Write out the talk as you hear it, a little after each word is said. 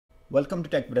Welcome to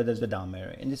Tech Brothers with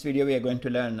Amir. In this video, we are going to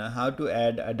learn how to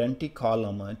add identity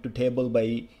column to table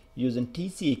by using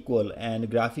TSQL and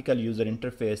graphical user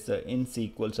interface in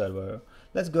SQL Server.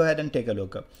 Let's go ahead and take a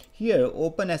look. Here,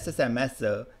 open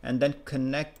SSMS and then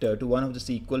connect to one of the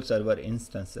SQL Server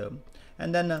instance.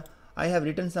 And then I have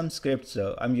written some scripts.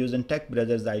 I'm using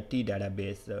TechBrothersIT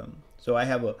database. So I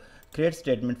have a create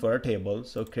statement for a table.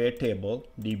 So create table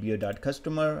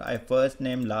dbo.Customer. I first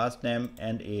name, last name,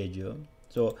 and age.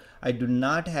 So I do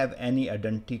not have any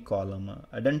identity column.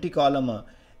 Identity column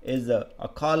is a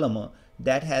column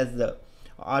that has the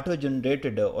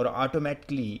auto-generated or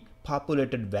automatically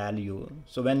populated value.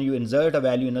 So when you insert a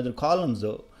value in other columns,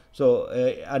 so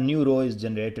a new row is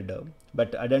generated,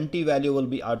 but identity value will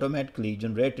be automatically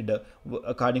generated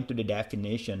according to the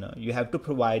definition. You have to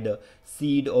provide a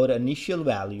seed or initial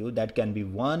value that can be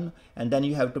 1, and then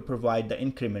you have to provide the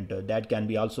increment that can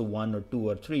be also 1 or 2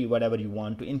 or 3, whatever you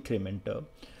want to increment.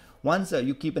 Once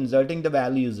you keep inserting the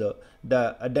values,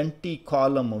 the identity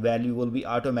column value will be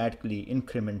automatically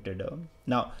incremented.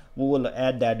 Now we will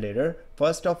add that later.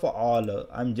 First of all,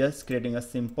 I'm just creating a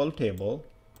simple table.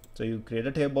 So you create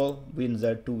a table, we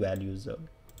insert 2 values,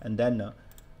 and then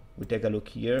we take a look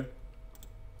here.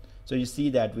 So you see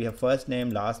that we have first name,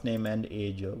 last name, and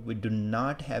age. We do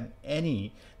not have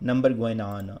any number going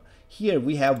on. Here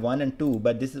we have 1 and 2,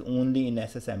 but this is only in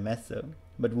SSMS.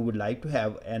 But we would like to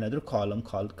have another column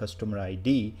called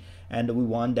CustomerId, and we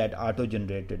want that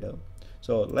auto-generated.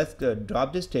 So let's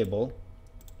drop this table,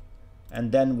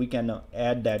 and then we can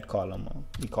add that column.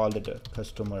 We call it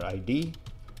CustomerId,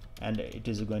 and it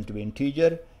is going to be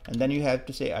integer, and then you have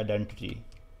to say identity.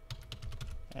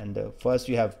 And first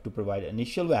you have to provide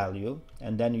initial value,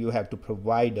 and then you have to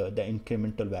provide the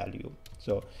incremental value.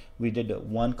 So we did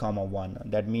 1, 1.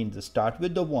 That means start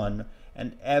with the 1,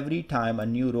 and every time a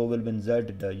new row will be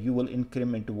inserted, you will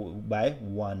increment by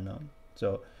 1.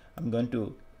 So I'm going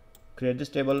to create this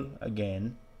table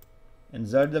again,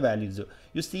 insert the values.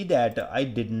 You see that I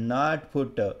did not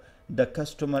put the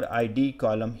customer ID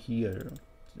column here,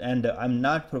 and I'm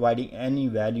not providing any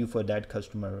value for that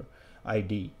customer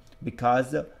ID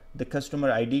because the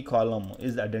customer ID column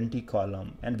is the identity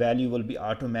column, and value will be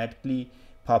automatically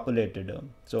populated.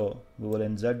 So we will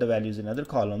insert the values in other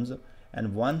columns,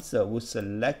 and once we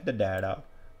select the data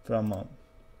from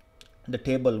the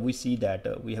table, we see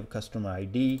that we have customer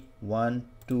ID 1,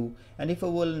 2, and if we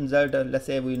will insert, let's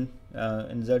say we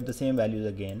insert the same values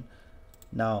again,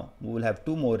 now we will have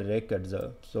 2 more records.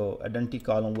 So identity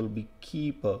column will be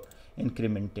keep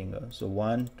incrementing. So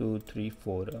 1, 2, 3,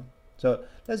 4. So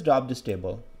let's drop this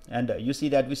table, and you see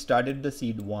that we started the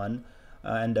seed 1,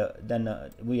 and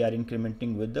then we are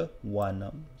incrementing with the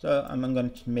 1. So I'm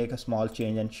going to make a small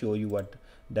change and show you what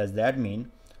does that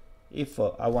mean. If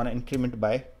I want to increment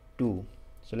by 2,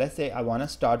 so let's say I want to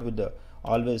start with the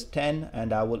always 10,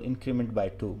 and I will increment by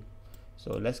 2.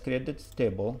 So let's create this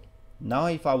table. Now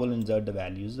if I will insert the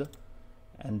values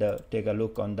and take a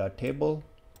look on the table,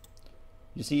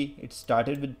 you see it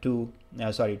started with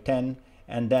 10,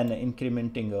 and then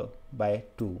incrementing by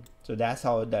 2. So that's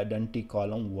how the identity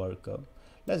column work.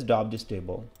 Let's drop this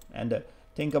table and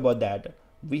think about that.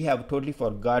 We have totally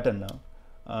forgotten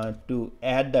to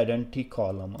add the identity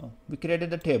column. We created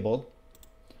the table,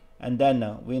 and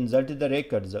then we inserted the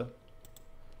records,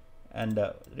 and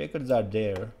records are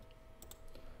there,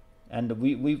 and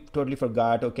we totally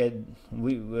forgot, okay,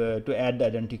 we to add the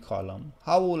identity column.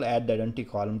 How we'll add the identity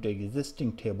column to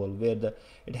existing table where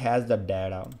it has the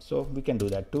data? So we can do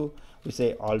that too. We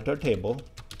say alter table,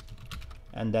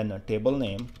 and then a table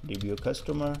name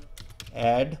dbo.Customer,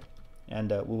 add,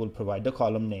 and we will provide the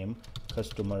column name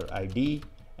CustomerId,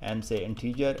 and say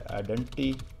integer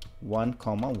identity 1,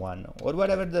 1, or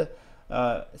whatever the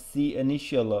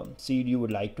initial seed you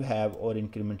would like to have or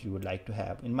increment you would like to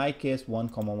have. In my case 1,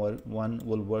 1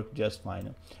 will work just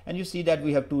fine. And you see that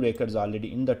we have 2 records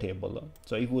already in the table.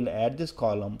 So if we'll add this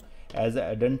column as an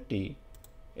identity,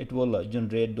 it will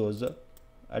generate those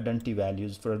identity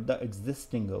values for the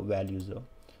existing values.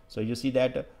 So you see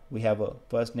that we have a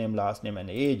first name, last name, and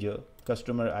age.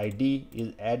 Customer ID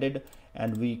is added,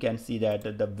 and we can see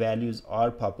that the values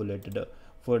are populated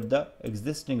for the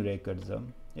existing records.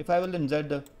 If I will insert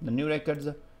the new records,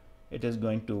 it is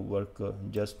going to work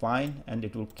just fine, and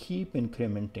it will keep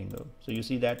incrementing. So you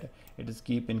see that it is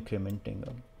keep incrementing.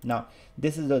 Now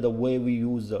this is the way we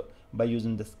use by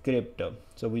using the script.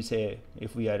 So we say,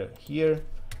 if we are here,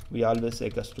 we always say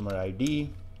customer ID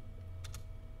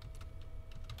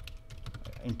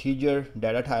integer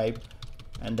data type,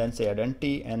 and then say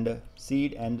identity and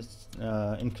seed and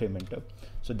increment.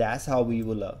 So that's how we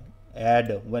will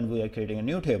add when we are creating a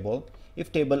new table.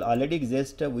 If table already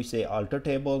exists, we say alter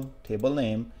table, table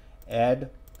name, add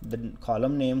the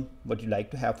column name what you like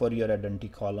to have for your identity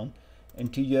column,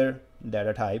 integer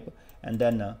data type, and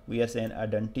then we are saying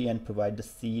identity and provide the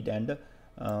seed and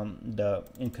the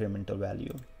incremental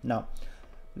value. Now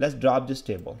let's drop this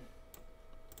table,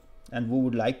 and we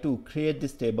would like to create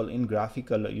this table in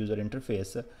graphical user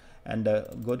interface, and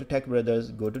go to Tech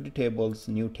Brothers, go to the tables,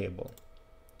 new table,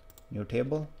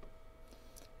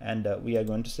 and we are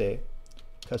going to say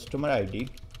CustomerId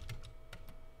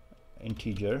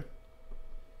integer,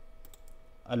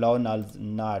 allow nulls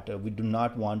not, we do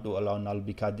not want to allow null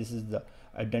because this is the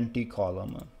identity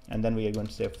column, and then we are going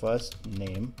to say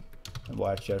FirstName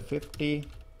VARCHAR 50.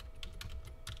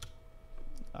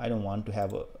 I don't want to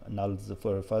have nulls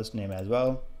for first name as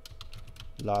well.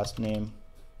 Last name,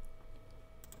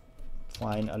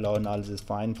 fine, allow nulls is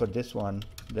fine for this one.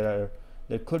 There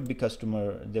could be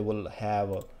customer, they will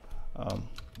have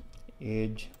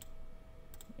age,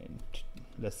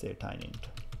 let's say tiny int.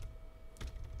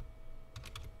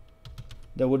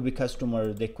 There would be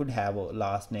customer, they could have a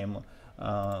last name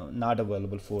not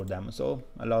available for them, so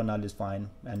allow null is fine,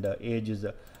 and age is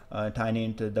tiny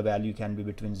int, the value can be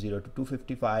between 0 to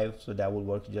 255, so that will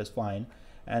work just fine.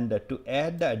 And to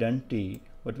add the identity,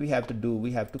 what we have to do,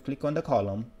 we have to click on the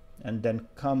column and then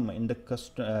come in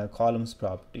the columns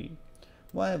property.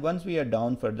 Once we are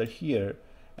down further here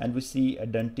and we see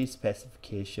identity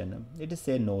specification, it is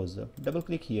say nose, double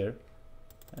click here,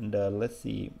 and let's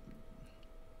see,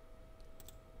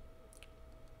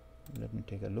 let me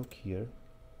take a look here.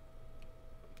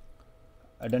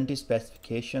 Identity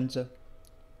specifications,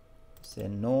 say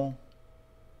no,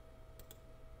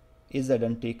 is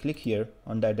identity, click here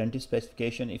on the identity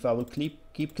specification. If I will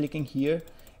keep clicking here,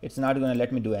 it's not going to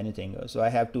let me do anything, so I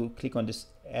have to click on this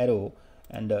arrow,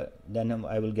 and then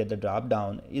I will get the drop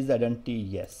down. Is identity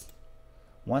yes?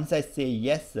 Once I say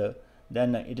yes,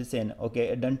 then it is saying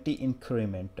okay, identity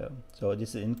increment, so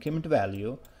this is increment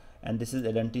value, and this is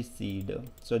identity seed,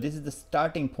 so this is the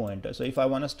starting point. So if I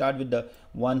want to start with the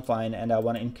 1, fine, and I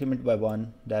want to increment by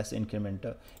 1, that's increment.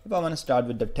 If I want to start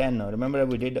with the 10, remember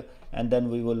we did, and then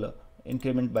we will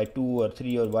increment by 2 or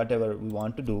 3 or whatever we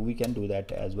want to do, we can do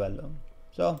that as well.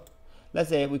 So let's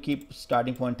say we keep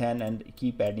starting point 10 and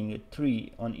keep adding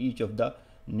 3 on each of the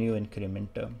new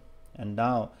increment, and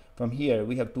now from here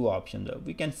we have two options.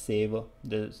 We can save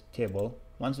this table.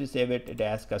 Once we save it, it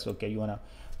asks us, okay, you want to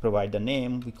provide the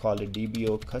name, we call it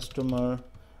dbo.Customer,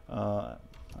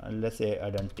 let's say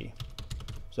identity.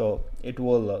 So it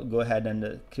will go ahead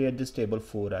and create this table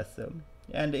for us,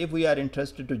 and if we are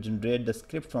interested to generate the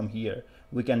script from here,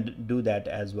 we can do that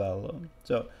as well.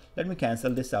 So let me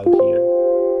cancel this out here.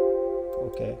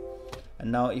 Okay,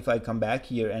 and now if I come back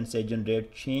here and say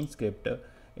generate change script,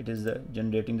 it is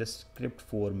generating the script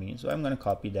for me. So I'm going to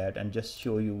copy that and just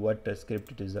show you what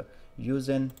script it is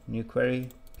using. New query,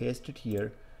 paste it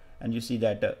here, and you see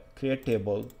that create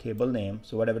table, table name,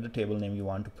 so whatever the table name you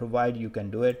want to provide, you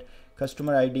can do it.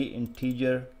 Customer ID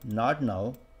integer not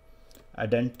null,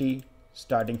 identity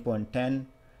starting point 10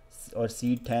 or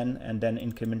seed 10, and then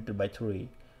incremented by 3.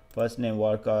 First name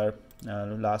VARCHAR,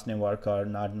 last name VARCHAR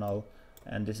not null,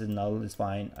 and this is null is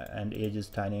fine, and age is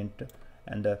tiny int,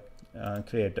 and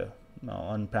creator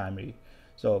on primary.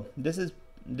 So this is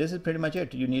pretty much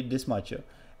it. You need this much,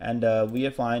 and we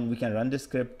are fine. We can run this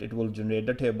script, it will generate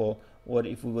the table, or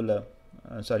if we will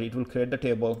it will create the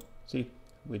table. See,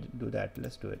 we do that,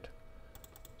 let's do it.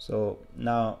 So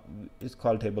now it's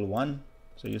called table 1,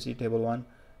 so you see table 1,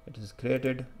 it is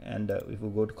created, and if we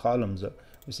go to columns,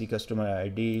 we see customer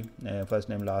ID, first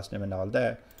name, last name, and all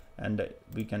that, and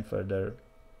we can further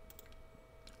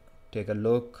take a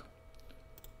look.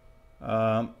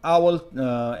 I will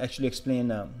actually explain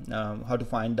how to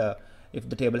find if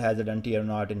the table has identity or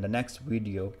not in the next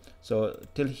video. So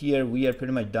till here we are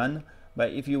pretty much done,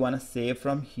 but if you want to save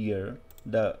from here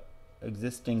the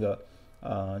existing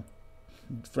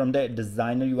from the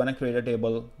designer, you want to create a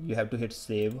table, you have to hit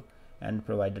save and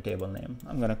provide the table name.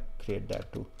 I'm going to create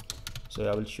that too, so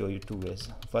I will show you two ways.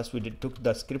 First we took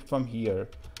the script from here,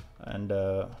 and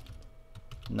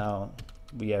now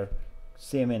we are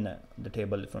saving the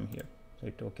table from here,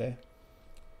 right? Okay,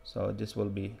 so this will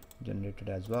be generated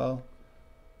as well.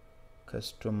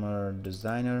 Customer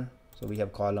designer, so we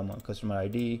have column customer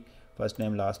ID, first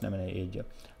name, last name, and age.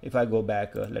 If I go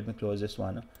back, let me close this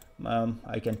one.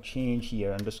 I can change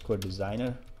here underscore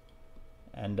designer,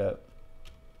 and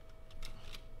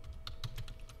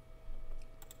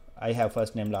I have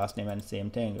first name, last name, and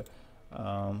same thing.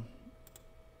 Let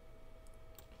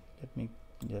me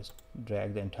just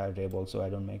drag the entire table so I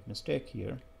don't make mistake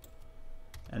here,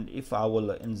 And if I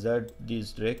will insert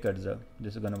these records,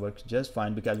 this is going to work just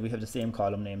fine because we have the same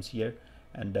column names here,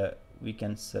 and we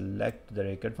can select the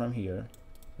record from here.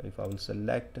 So if I will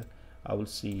select, I will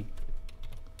see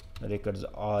the records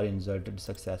are inserted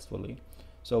successfully.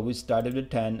 So we started with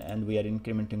 10 and we are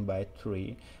incrementing by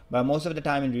 3, but most of the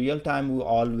time in real time we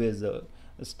always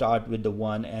start with the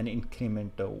 1 and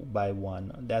increment by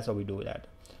 1. That's how we do that.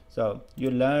 So you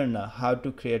learn how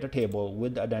to create a table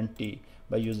with identity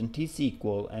by using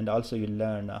TSQL, and also you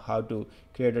learn how to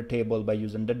create a table by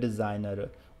using the designer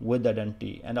with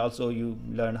identity, and also you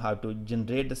learn how to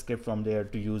generate the script from there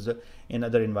to use in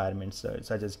other environments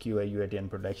such as QA, UAT,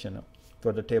 and production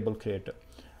for the table creator.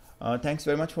 Thanks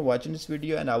very much for watching this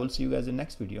video, and I will see you guys in the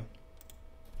next video.